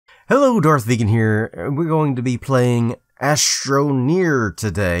Hello, Darthvegan here. We're going to be playing Astroneer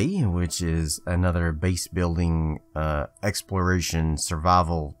today, which is another base building, exploration,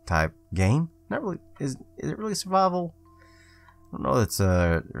 survival type game. Not really. Is it really survival? I don't know if it's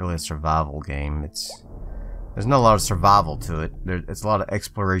really a survival game. There's not a lot of survival to it. It's a lot of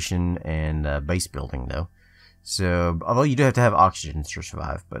exploration and base building though. So, although you do have to have oxygen to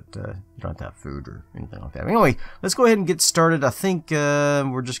survive, but you don't have to have food or anything like that. Anyway, let's go ahead and get started. I think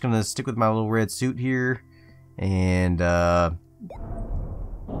we're just gonna stick with my little red suit here, and yeah,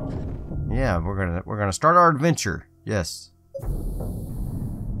 we're gonna start our adventure. Yes.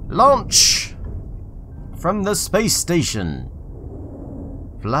 Launch from the space station.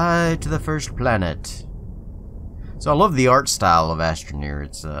 Fly to the first planet. So I love the art style of Astroneer.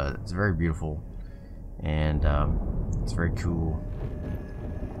 It's very beautiful. And it's very cool.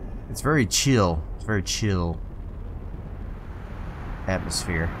 It's very chill. It's very chill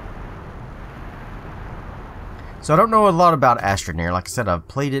atmosphere. So I don't know a lot about Astroneer. Like I said, I've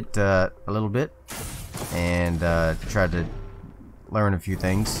played it a little bit and tried to learn a few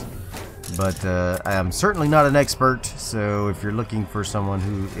things. But I am certainly not an expert. So if you're looking for someone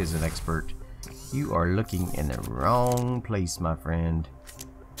who is an expert, you are looking in the wrong place, my friend.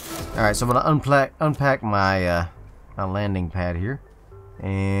 Alright, so I'm gonna unpack my my landing pad here,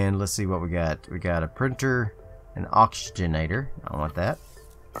 and let's see what we got. We got a printer, an oxygenator. I want that.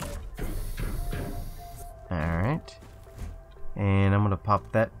 Alright, and I'm gonna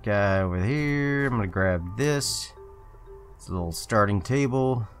pop that guy over here. I'm gonna grab this. It's a little starting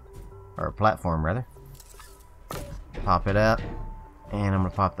table, or a platform rather. Pop it out, and I'm gonna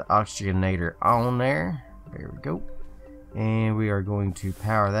pop the oxygenator on there. There we go. And we are going to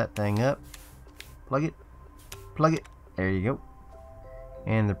power that thing up. Plug it. Plug it. There you go.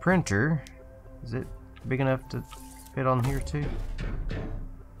 And the printer, is it big enough to fit on here too?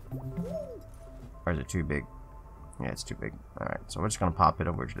 Or is it too big? Yeah, it's too big. Alright, so we're just going to pop it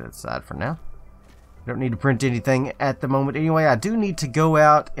over to the side for now. Don't need to print anything at the moment. Anyway, I do need to go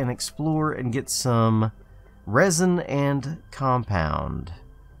out and explore and get some resin and compound.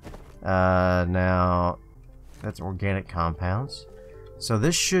 Now... that's organic compounds. So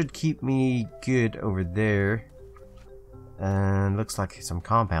this should keep me good over there. And looks like some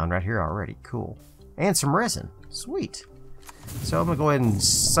compound right here already. Cool. And some resin. Sweet. So I'm going to go ahead and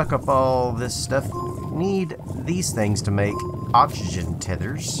suck up all this stuff. You need these things to make oxygen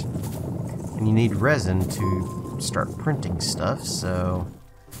tethers. And you need resin to start printing stuff. So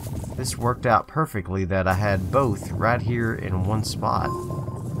this worked out perfectly that I had both right here in one spot.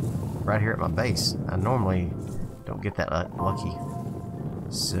 Right here at my base. I normally don't get that lucky.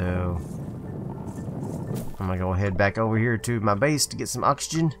 So I'm gonna go head back over here to my base to get some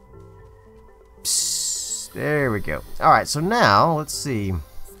oxygen. Psst, there we go. Alright, so now let's see.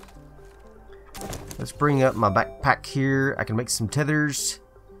 Let's bring up my backpack here. I can make some tethers.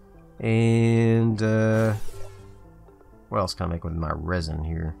 And what else can I make with my resin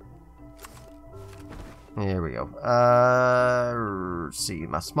here? There we go. Let's see,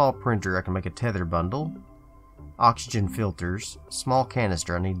 my small printer, I can make a tether bundle. Oxygen filters, small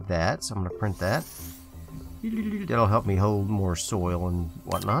canister, I need that, so I'm going to print that. That'll help me hold more soil and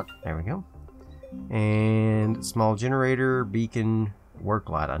whatnot. There we go. And small generator, beacon, work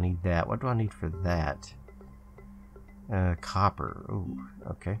light, I need that. What do I need for that? Copper. Ooh,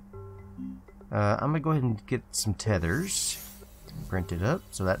 okay. I'm going to go ahead and get some tethers. Print it up,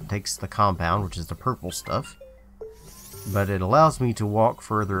 so that takes the compound, which is the purple stuff, but it allows me to walk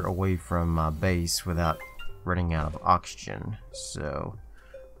further away from my base without running out of oxygen. So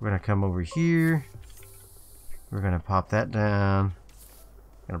we're gonna come over here, we're gonna pop that down,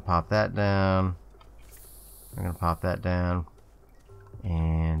 we're gonna pop that down, we're gonna pop that down,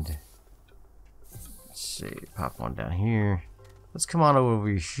 and let's see, pop one down here. Let's come on over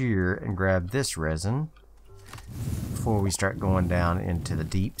here and grab this resin before we start going down into the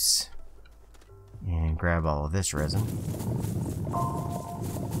deeps, and grab all of this resin.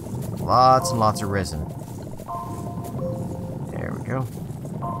 Lots and lots of resin. There we go.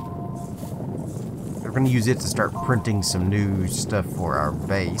 We're going to use it to start printing some new stuff for our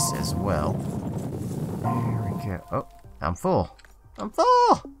base as well. There we go. Oh, I'm full. I'm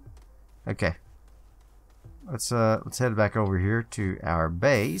full. Okay. Let's head back over here to our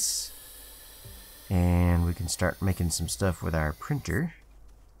base. And we can start making some stuff with our printer.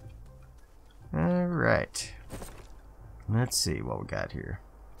 Alright. Let's see what we got here.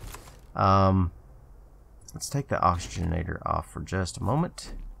 Let's take the oxygenator off for just a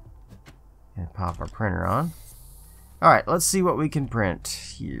moment. And pop our printer on. Alright, let's see what we can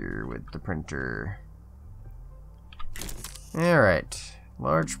print here with the printer. Alright.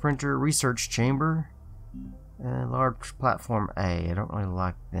 Large printer, research chamber, large platform A. I don't really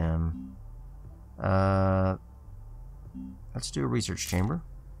like them. Let's do a research chamber.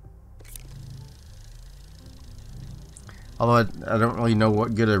 Although I don't really know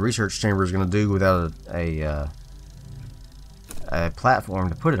what good a research chamber is going to do without a platform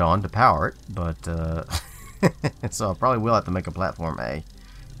to put it on to power it, but so I probably will have to make a platform A,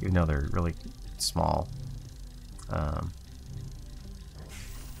 even though they're really small.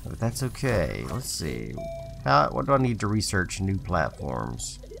 But that's okay. Let's see. What do I need to research new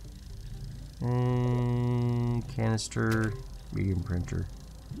platforms? Canister, medium printer,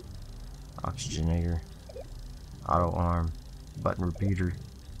 oxygenator, auto arm, button repeater,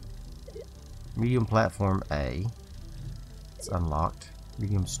 medium platform A. It's unlocked.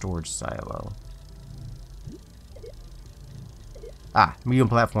 Medium storage silo. Medium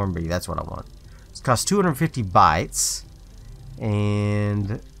platform B. That's what I want. It costs 250 bytes,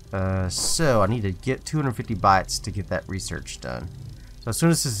 and so I need to get 250 bytes to get that research done. So as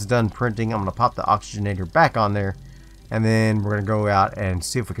soon as this is done printing, I'm going to pop the oxygenator back on there, and then we're going to go out and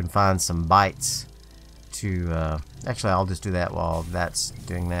see if we can find some bytes to... actually, I'll just do that while that's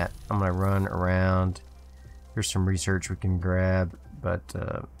doing that. I'm going to run around. Here's some research we can grab, but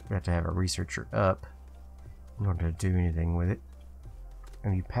we have to have a researcher up in order to do anything with it. I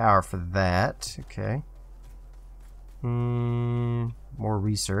need power for that. Okay. More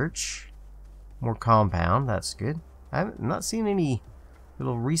research. More compound. That's good. I'm not seeing any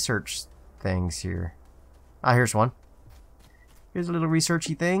little research things here. Here's one. Here's a little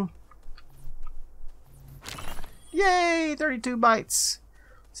researchy thing. Yay! 32 bytes.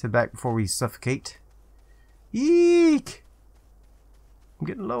 Sit back before we suffocate. Eek! I'm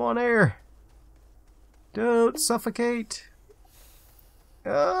getting low on air. Don't suffocate.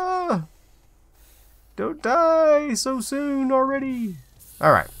 Don't die so soon already.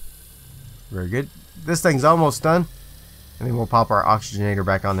 Alright. Very good. This thing's almost done. And then we'll pop our oxygenator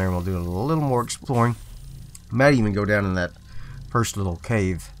back on there and we'll do a little more exploring. Might even go down in that first little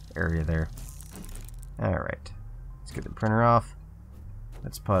cave area there. Alright. Let's get the printer off.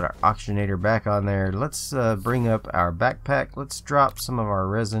 Let's put our oxygenator back on there. Let's bring up our backpack. Let's drop some of our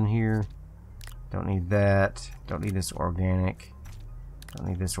resin here. Don't need that. Don't need this organic. Don't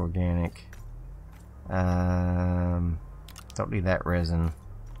need this organic. Don't need that resin.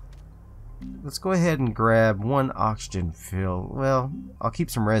 Let's go ahead and grab one oxygen fill. Well, I'll keep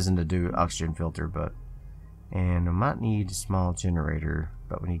some resin to do oxygen filter, but... And I might need a small generator,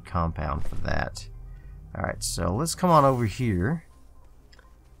 but we need compound for that. Alright, so let's come on over here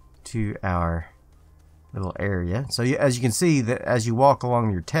to our little area. So as you can see, that as you walk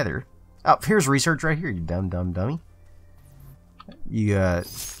along your tether... Oh, here's research right here, you dumb dummy. You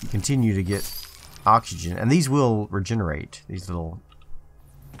continue to get oxygen, and these will regenerate, these little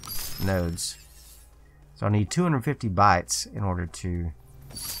nodes. So I need 250 bytes in order to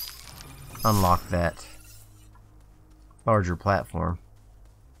unlock that larger platform.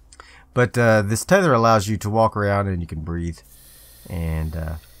 But this tether allows you to walk around and you can breathe, and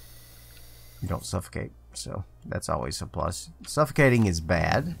you don't suffocate, so that's always a plus. Suffocating is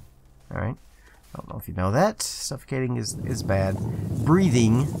bad. Alright, I don't know if you know that. Suffocating is bad.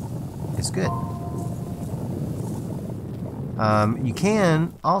 Breathing is good. You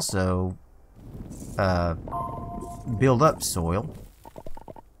can also build up soil.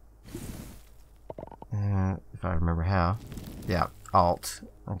 If I remember how. Yeah, Alt.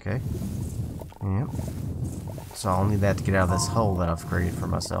 Okay. Yep. So I'll need that to get out of this hole that I've created for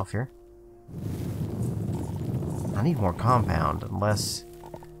myself here. I need more compound and less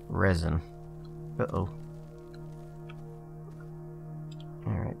resin. Uh-oh.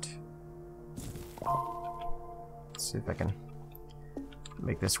 Alright. Let's see if I can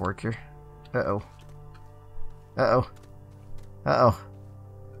make this work here. Uh-oh. Uh-oh. Uh-oh.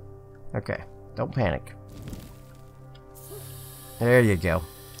 Okay. Don't panic. There you go.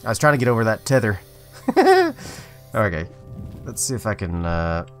 I was trying to get over that tether. Okay. Let's see if I can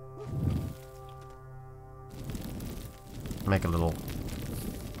make a little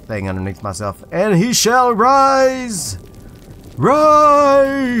thing underneath myself. And he shall rise!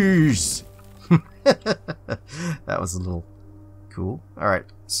 Rise! That was a little cool. Alright.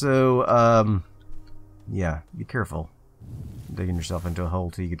 So, yeah. Be careful digging yourself into a hole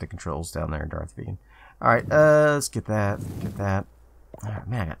till you get the controls down there, Darthvegan. Alright, let's get that. Get that. Alright,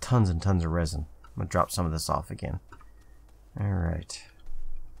 man, I got tons and tons of resin. I'm gonna drop some of this off again. Alright.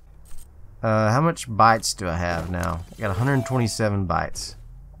 How much bytes do I have now? I got 127 bytes.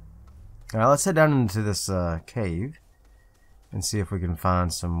 Alright, let's head down into this cave and see if we can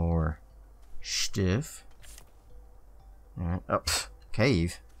find some more stuff. Alright. Oh,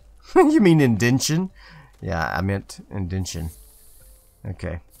 Cave? You mean indention? Yeah, I meant indention.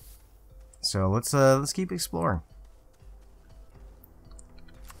 Okay. So let's keep exploring.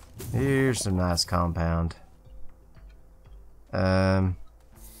 Here's some nice compound.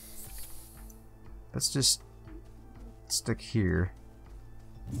 Let's just stick here.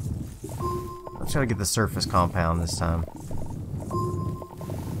 Let's try to get the surface compound this time.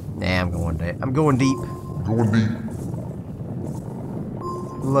 Nah, I'm going deep. I'm going deep. Going deep.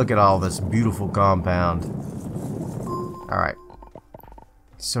 Look at all this beautiful compound. Alright.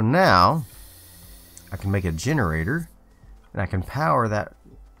 So now I can make a generator and I can power that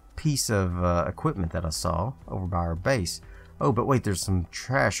piece of equipment that I saw over by our base. Oh, but wait, there's some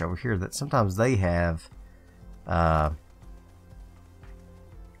trash over here that sometimes they have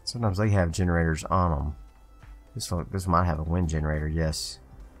generators on them. This might have a wind generator, yes.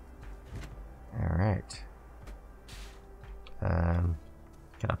 Alright.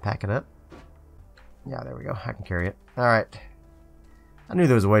 Can I pack it up? Yeah, there we go. I can carry it. Alright. I knew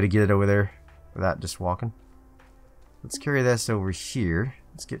there was a way to get it over there without just walking. Let's carry this over here.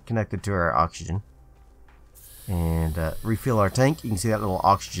 Let's get connected to our oxygen. And refill our tank. You can see that little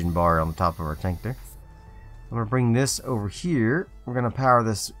oxygen bar on the top of our tank there. I'm going to bring this over here. We're going to power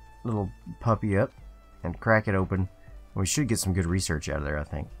this little puppy up and crack it open. We should get some good research out of there, I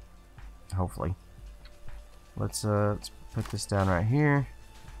think. Hopefully. Let's put this down right here.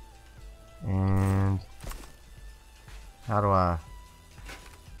 And how do I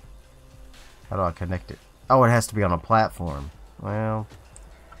connect it? Oh, it has to be on a platform. Well,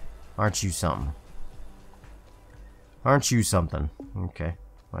 aren't you something? Aren't you something? Okay,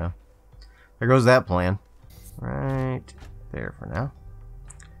 well, there goes that plan. Right there for now.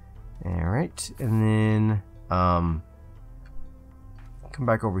 Alright, and then come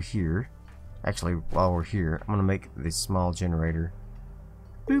back over here. Actually, while we're here, I'm gonna make this small generator.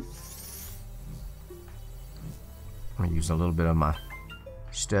 Boop. I'm gonna use a little bit of my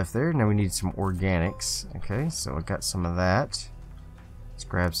stuff there. Now we need some organics. Okay, so I got some of that. Let's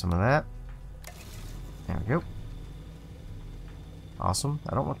grab some of that. There we go. Awesome.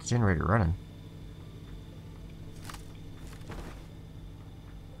 I don't want the generator running.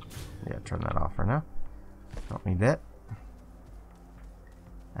 Yeah, turn that off for now. Don't need that.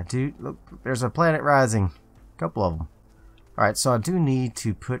 I do. Look, there's a planet rising. A couple of them. Alright, so I do need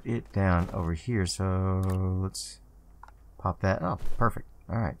to put it down over here. So let's pop that. Oh, perfect.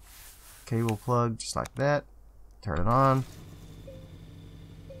 Alright. Cable plug just like that. Turn it on.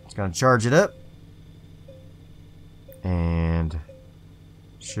 It's going to charge it up. And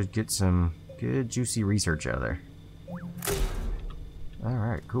should get some good juicy research out of there.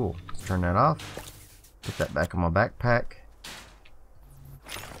 Alright, cool. Let's turn that off. Put that back in my backpack.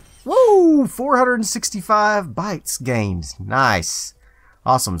 Woo! 465 bytes games. Nice.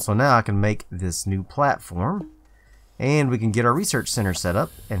 Awesome. So now I can make this new platform. And we can get our research center set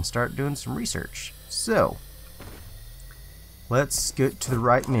up and start doing some research. So, let's go to the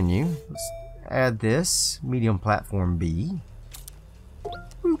right menu. Let's add this. Medium platform B.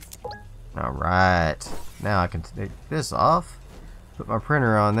 Alright. Now I can take this off. Put my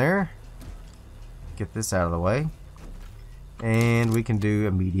printer on there. Get this out of the way. And we can do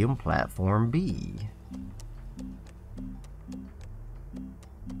a medium platform B.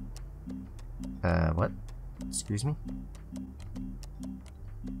 What? Excuse me?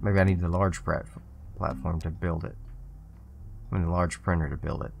 Maybe I need the large platform to build it. I mean the large printer to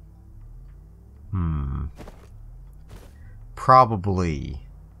build it. Probably.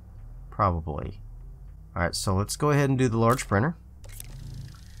 Alright, so let's go ahead and do the large printer.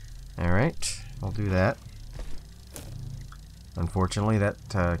 Alright, I'll do that. Unfortunately, that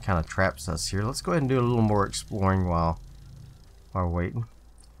kind of traps us here. Let's go ahead and do a little more exploring while we're waiting.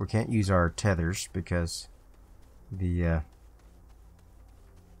 We can't use our tethers because the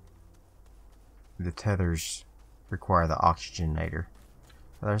tethers require the oxygenator.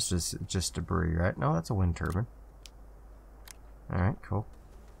 That's just debris, right? No, that's a wind turbine. Alright, cool.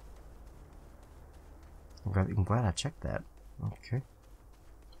 I'm glad I checked that. Okay.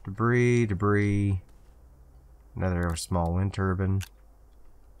 Debris. Another small wind turbine.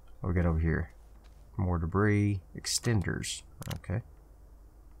 What we got over here? More debris. Extenders. Okay.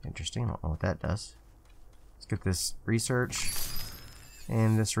 Interesting. I don't know what that does. Let's get this research.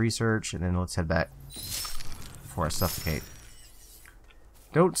 And this research. And then let's head back. Before I suffocate.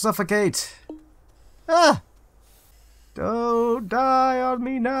 Don't suffocate! Ah! Don't die on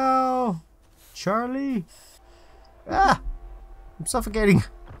me now! Charlie! Ah! I'm suffocating!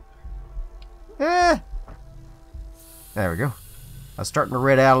 Ah! There we go. I was starting to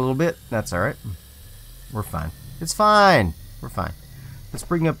red out a little bit. That's alright. We're fine. It's fine. We're fine. Let's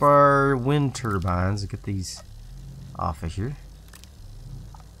bring up our wind turbines and get these off of here.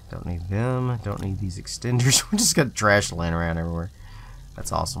 Don't need them. Don't need these extenders. We just got trash laying around everywhere.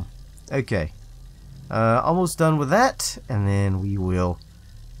 That's awesome. Okay. Almost done with that. And then we will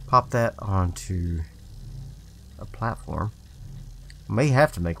pop that onto a platform. May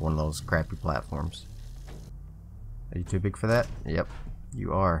have to make one of those crappy platforms. Are you too big for that? Yep,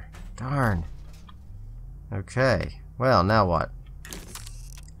 you are. Darn. Okay. Well, now what?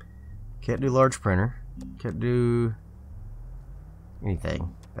 Can't do large printer. Can't do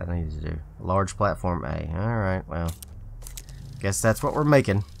anything that I need to do. Large platform A. Alright, well. Guess that's what we're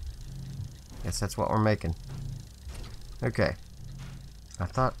making. Okay. I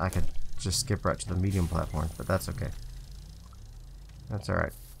thought I could just skip right to the medium platform, but that's okay. That's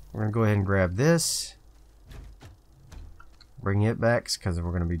alright. We're going to go ahead and grab this. Bring it back, because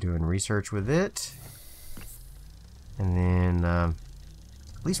we're going to be doing research with it. And then, at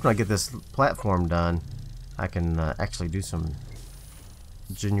least when I get this platform done, I can actually do some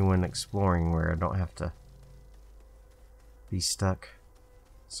genuine exploring where I don't have to be stuck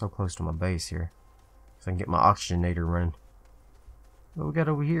so close to my base here. So I can get my oxygenator running. What we got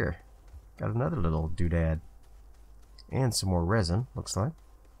over here? Got another little doodad. And some more resin, looks like.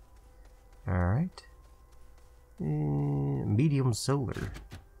 Alright. Medium solar.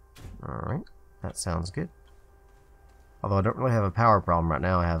 Alright, that sounds good. Although I don't really have a power problem right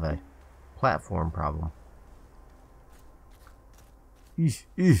now, I have a platform problem.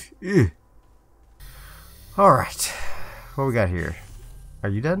 Alright, what we got here? Are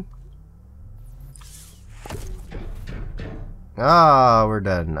you done? Ah, we're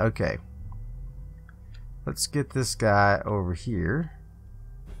done. Okay. Let's get this guy over here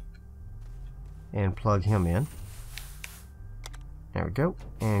and plug him in. There we go.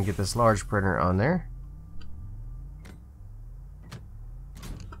 And get this large printer on there.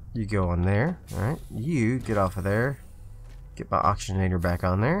 You go on there. Alright. You get off of there. Get my oxygenator back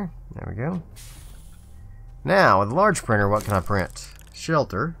on there. There we go. Now, with the large printer, what can I print?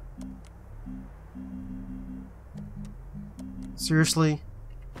 Shelter. Seriously?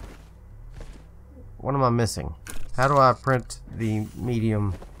 What am I missing? How do I print the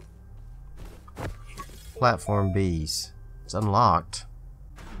medium platform Bs? It's unlocked.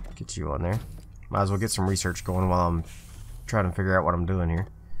 Get you on there. Might as well get some research going while I'm trying to figure out what I'm doing here.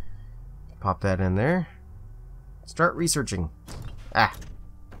 Pop that in there. Start researching. Ah.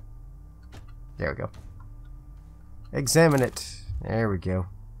 There we go. Examine it. There we go.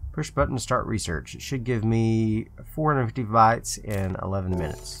 Push button to start research. It should give me 450 bytes in 11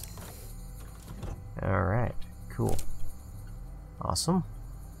 minutes. Alright. Cool. Awesome.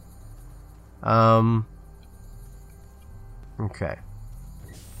 Okay.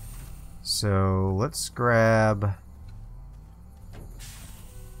 So let's grab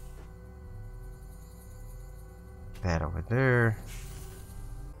that over there.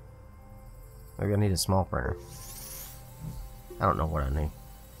 Maybe I need a small printer. I don't know what I need.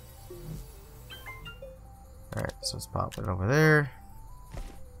 Alright, so let's pop it over there.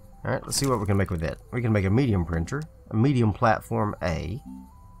 Alright, let's see what we can make with it. We can make a medium printer, a medium platform A,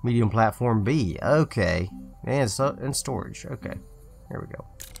 medium platform B. Okay. And storage. Okay. There we go.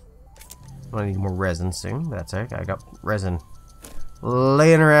 I need more resin soon. That's okay. I got resin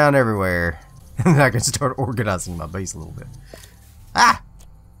laying around everywhere. And I can start organizing my base a little bit. Ah!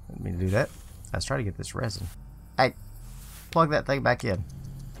 Didn't mean to do that. Let's try to get this resin. Hey! Plug that thing back in. In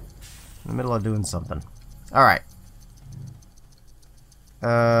the middle of doing something. Alright.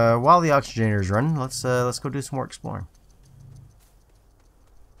 While the oxygenator is running, let's go do some more exploring.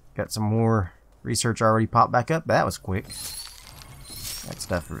 Got some more research already popped back up. That was quick. That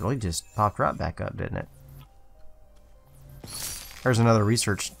stuff really just popped right back up, didn't it? There's another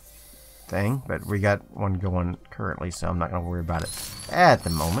research thing, but we got one going currently, so I'm not going to worry about it at the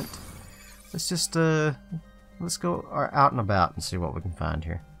moment. Let's just let's go out and about and see what we can find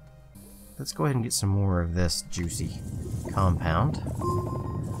here. Let's go ahead and get some more of this juicy compound,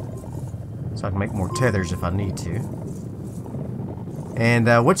 so I can make more tethers if I need to. And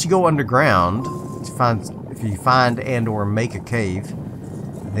once you go underground, if you find and or make a cave,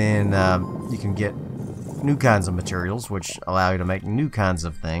 then you can get new kinds of materials, which allow you to make new kinds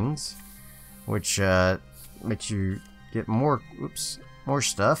of things, which makes you get more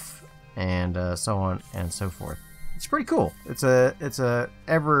stuff, and so on and so forth. It's pretty cool. It's a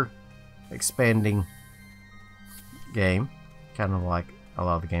ever expanding game, kind of like a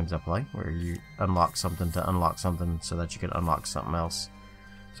lot of the games I play, where you unlock something to unlock something so that you can unlock something else.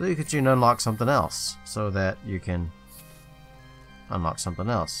 So you can unlock something else so that you can unlock something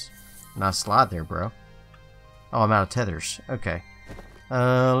else. Nice slide there, bro. Oh, I'm out of tethers. Okay.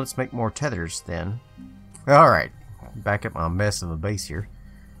 Let's make more tethers then. Alright, back at my mess of a base here.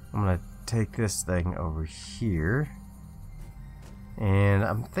 I'm gonna take this thing over here. And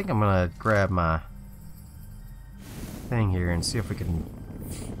I think I'm gonna grab my thing here and see if we can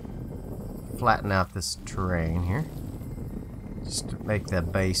flatten out this terrain here. Just to make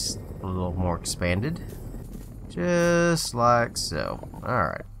that base a little more expanded. Just like so.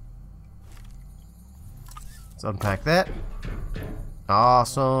 Alright. Let's unpack that.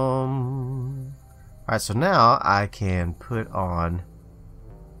 Awesome. Alright, so now I can put on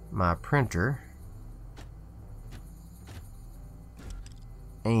my printer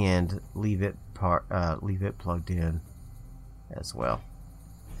and leave it plugged in as well.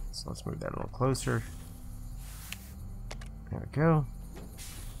 So let's move that a little closer. There we go.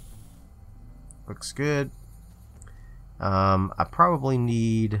 Looks good. I probably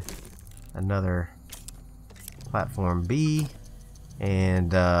need another platform B,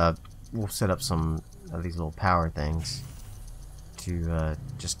 and we'll set up some of these little power things to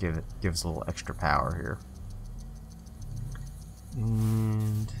just give us a little extra power here.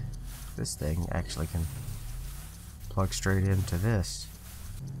 And this thing actually can plug straight into this.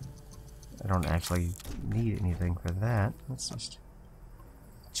 I don't actually need anything for that. Let's just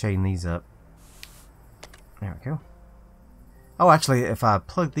chain these up. There we go. Oh, actually, if I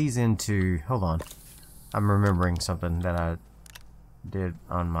plug these into... Hold on. I'm remembering something that I did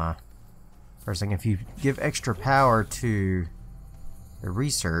on my first thing. If you give extra power to the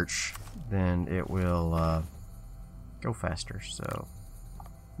research, then it will go faster. So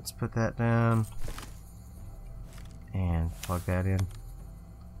let's put that down and plug that in.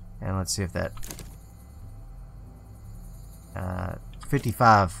 And let's see if that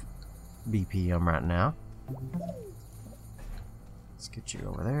 55 BPM right now. Let's get you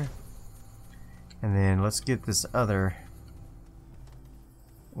over there. And then let's get this other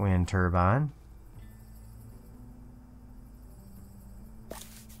wind turbine.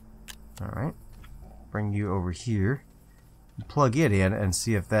 Alright. Bring you over here. Plug it in and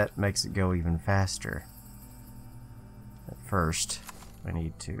see if that makes it go even faster. At first, I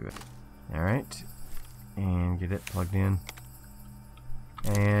need to... Alright. And get it plugged in.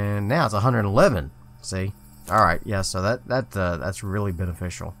 And now it's 111. See? Alright, yeah, so that's really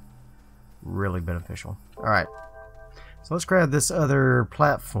beneficial. Really beneficial. Alright. So let's grab this other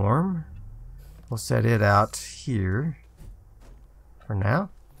platform. We'll set it out here for now.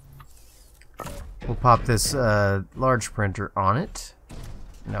 We'll pop this large printer on it.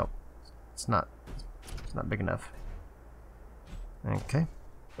 No, it's not big enough. Okay.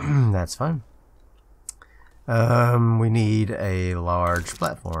 That's fine. We need a large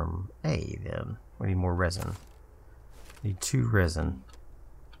platform. A then. We need more resin. Need 2 resin.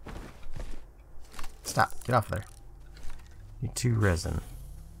 Stop. Get off there. Need 2 resin.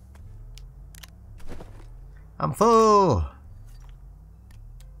 I'm full!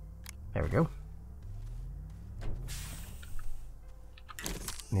 There we go.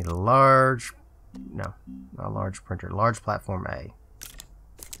 Need a large... No, not a large printer. Large platform A.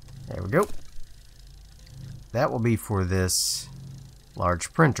 There we go. That will be for this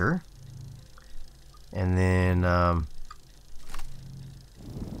large printer. And then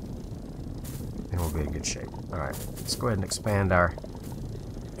we'll be in good shape. Alright, let's go ahead and expand our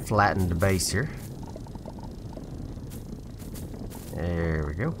flattened base here. There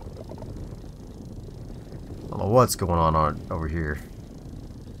we go. I don't know what's going on over here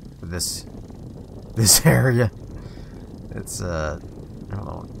with this area. It's I don't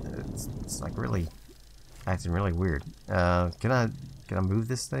know. It's like really acting really weird. Can I move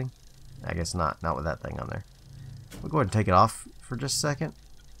this thing? I guess not. Not with that thing on there. We'll go ahead and take it off for just a second.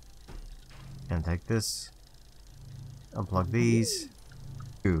 And take this. Unplug these.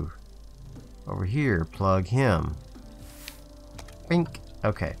 Ooh. Over here, plug him. Bink.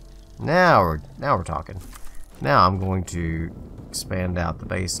 Okay. Now we're talking. Now I'm going to expand out the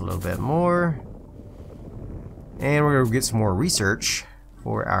base a little bit more. And we're gonna get some more research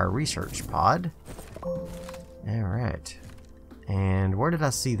for our research pod. Alright. And where did I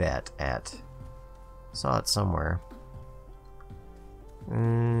see that at? Saw it somewhere.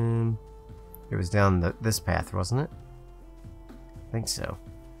 It was down this path, wasn't it? I think so.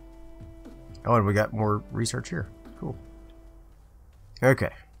 Oh, and we got more research here. Cool.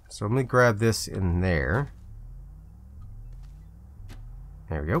 Okay, so let me grab this in there.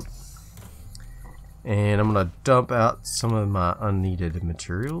 There we go. And I'm gonna dump out some of my unneeded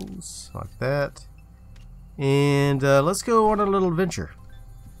materials like that. And let's go on a little adventure.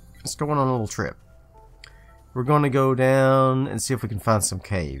 Let's go on a little trip. We're going to go down and see if we can find some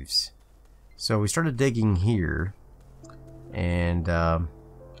caves. So we started digging here. And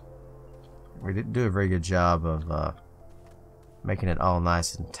we didn't do a very good job of making it all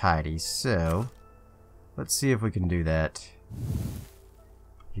nice and tidy. So let's see if we can do that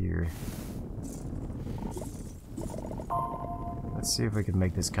here. Let's see if we can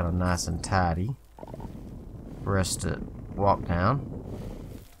make this kind of nice and tidy for us to walk down.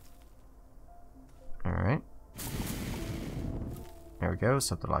 Alright. There we go,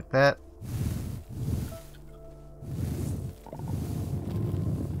 something like that.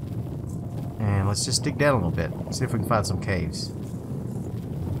 And let's just dig down a little bit. See if we can find some caves.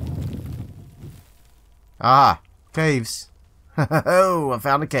 Ah! Caves! Oh, I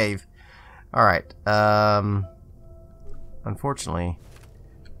found a cave. Alright, unfortunately,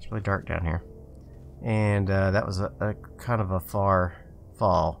 it's really dark down here. And that was a kind of a far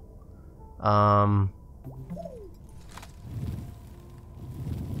fall.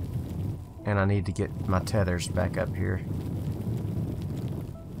 And I need to get my tethers back up here.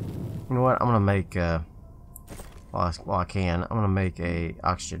 You know what? I'm gonna make while I can, I'm gonna make a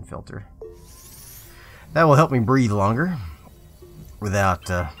oxygen filter. That will help me breathe longer without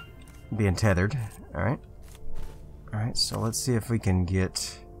being tethered. All right. All right. So let's see if we can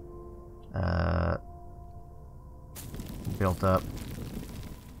get built up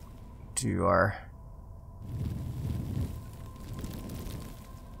to our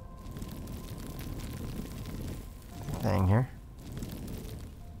thing here.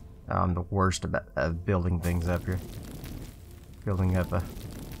 I'm the worst about building things up here. Building up a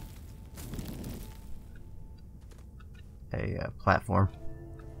platform.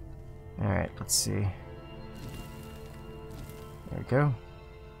 Alright, let's see. There we go.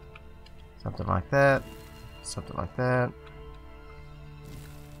 Something like that. Something like that.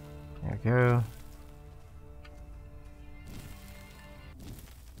 There we go.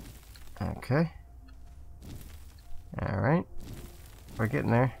 Okay. Alright. We're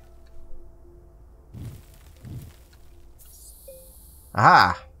getting there.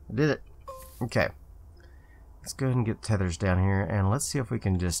 Aha! I did it. Okay. Let's go ahead and get tethers down here, and let's see if we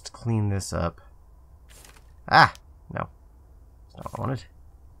can just clean this up. Ah! No. That's not what I wanted.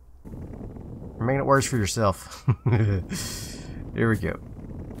 You're making it worse for yourself. Here we go.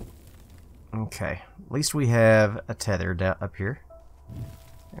 Okay. At least we have a tether down up here.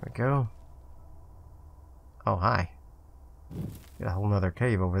 There we go. Oh, hi. Got a whole nother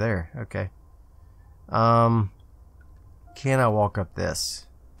cave over there. Okay. Can I walk up this?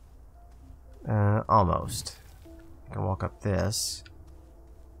 Almost. I can walk up this.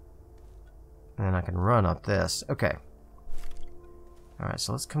 And then I can run up this. Okay. Alright,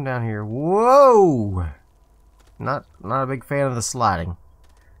 so let's come down here. Whoa! Not a big fan of the sliding.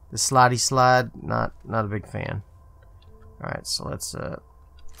 The slidey slide, not a big fan. Alright, so let's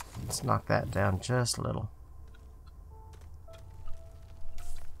knock that down just a little.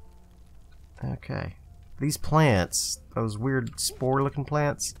 Okay. These plants, those weird spore-looking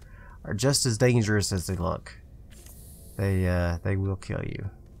plants, are just as dangerous as they look. They will kill you.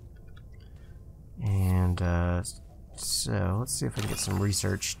 And so let's see if we can get some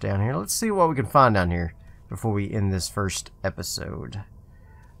research down here. Let's see what we can find down here before we end this first episode.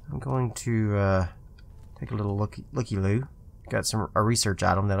 I'm going to take a little looky-loo. Got a research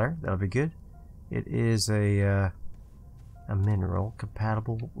item that'll be good. It is a mineral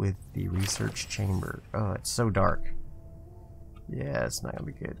compatible with the research chamber. Oh, it's so dark. Yeah, it's not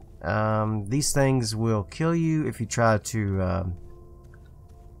gonna be good. These things will kill you if you try to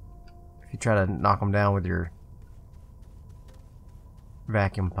knock them down with your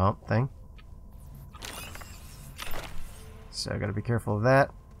vacuum pump thing. So I gotta be careful of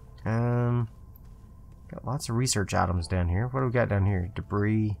that. Got lots of research items down here. What do we got down here?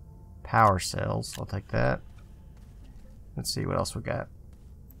 Debris, power cells. I'll take that. Let's see what else we got.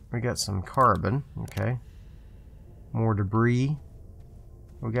 We got some carbon. Okay. More debris.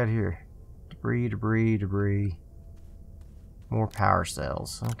 What we got here? Debris, debris, debris. More power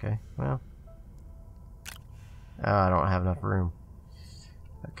cells. Okay. Well. I don't have enough room.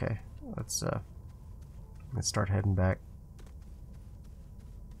 Okay. Let's start heading back.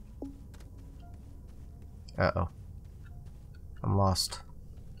 Uh-oh. I'm lost.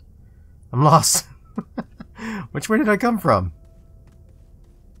 I'm lost. Which way did I come from?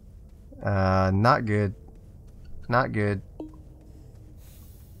 Not good. Not good.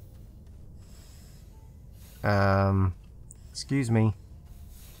 Excuse me.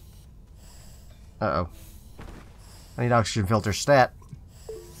 Uh-oh. I need oxygen filter stat.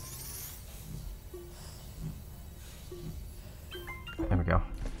 There we go.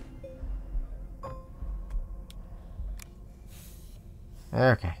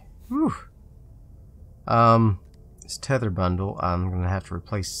 Okay. Whew. This tether bundle, I'm going to have to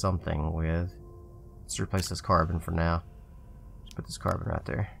replace something with. Let's replace this carbon for now. Let's put this carbon right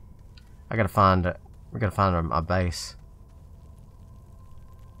there. We gotta find a base.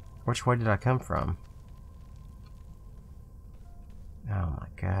 Which way did I come from? Oh my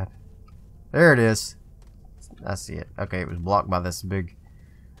god. There it is. I see it. Okay, it was blocked by this big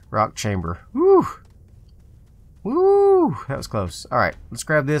rock chamber. Woo! Woo! That was close. Alright, let's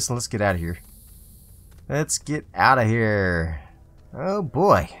grab this and let's get out of here. Let's get out of here. Oh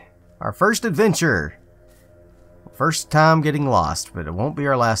boy. Our first adventure. First time getting lost, but it won't be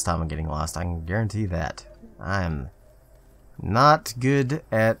our last time getting lost. I can guarantee that. I am not good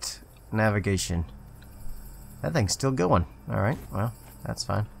at navigation. That thing's still going. Alright, well, that's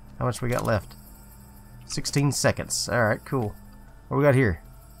fine. How much we got left? 16 seconds. Alright, cool. What we got here?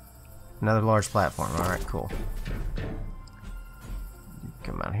 Another large platform. Alright, cool. You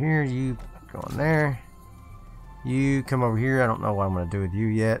come out here. You go in there. You come over here. I don't know what I'm going to do with you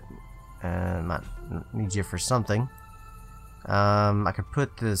yet. Might need you for something. I could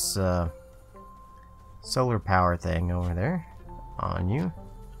put this solar power thing over there on you.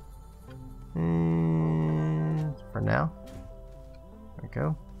 And for now. There we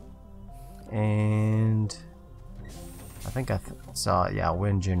go. And I think I saw, yeah, a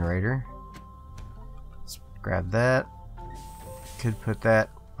wind generator. Let's grab that. Could put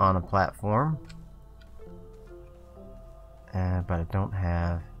that on a platform. But I don't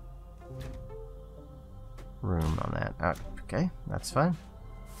have room on that. Okay, that's fine.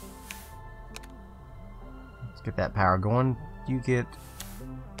 Let's get that power going. You get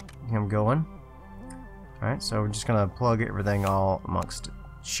him going. Alright, so we're just gonna plug everything all amongst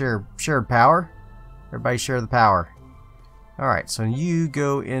shared power. Everybody share the power. Alright, so you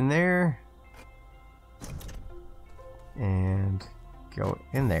go in there and go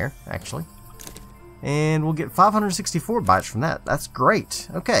in there, actually. And we'll get 564 bytes from that. That's great.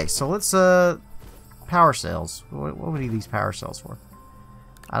 Okay, so let's power cells. What would we need these power cells for?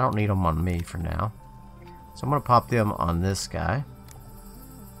 I don't need them on me for now. So I'm going to pop them on this guy.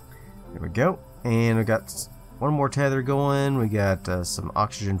 There we go. And we got one more tether going. We got some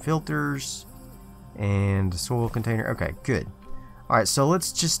oxygen filters and a soil container. Okay, good. Alright, so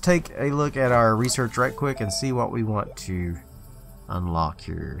let's just take a look at our research right quick and see what we want to unlock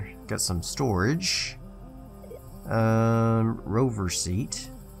here. Got some storage. Rover seat.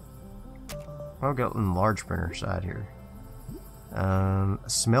 I've got on the large printer side here.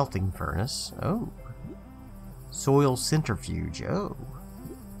 Smelting furnace. Oh. Soil centrifuge. Oh.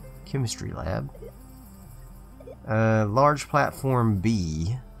 Chemistry lab. Large platform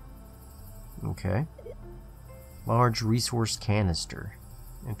B. Okay. Large resource canister.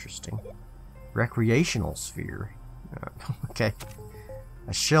 Interesting. Recreational sphere. Okay.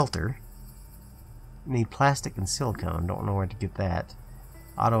 A shelter. Need plastic and silicone. Don't know where to get that.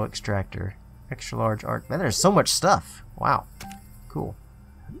 Auto extractor. Extra large arc. Man, there's so much stuff. Wow. Cool.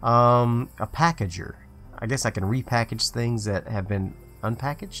 A packager. I guess I can repackage things that have been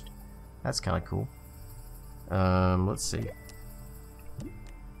unpackaged. That's kind of cool. Let's see.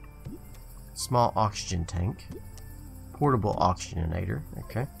 Small oxygen tank. Portable oxygenator.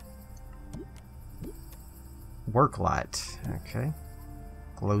 Okay. Work light. Okay.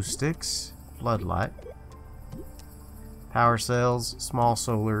 Glow sticks. Floodlight. Power cells. Small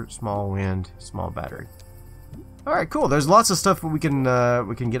solar. Small wind. Small battery. All right, cool. There's lots of stuff that we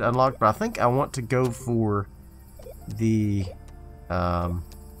can get unlocked, but I think I want to go for the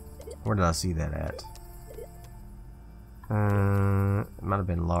where did I see that at? It might have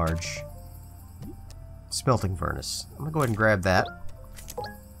been large. Smelting furnace. I'm gonna go ahead and grab that.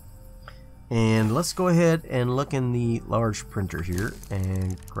 And let's go ahead and look in the large printer here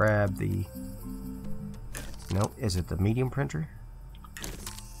and grab the... Nope, is it the medium printer?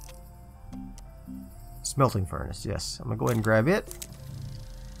 Smelting furnace, yes. I'm gonna go ahead and grab it.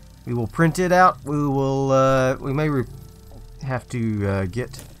 We will print it out. We will, we may have to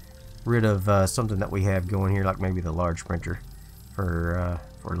get rid of something that we have going here, like maybe the large printer for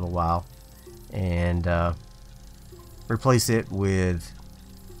a little while. And replace it with...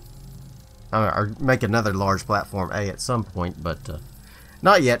 or make another large platform A at some point, but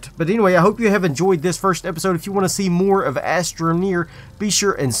not yet. But anyway, I hope you have enjoyed this first episode. If you want to see more of Astroneer, be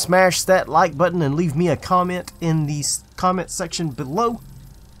sure and smash that like button and leave me a comment in the comment section below.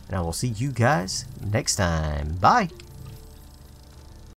 And I will see you guys next time. Bye!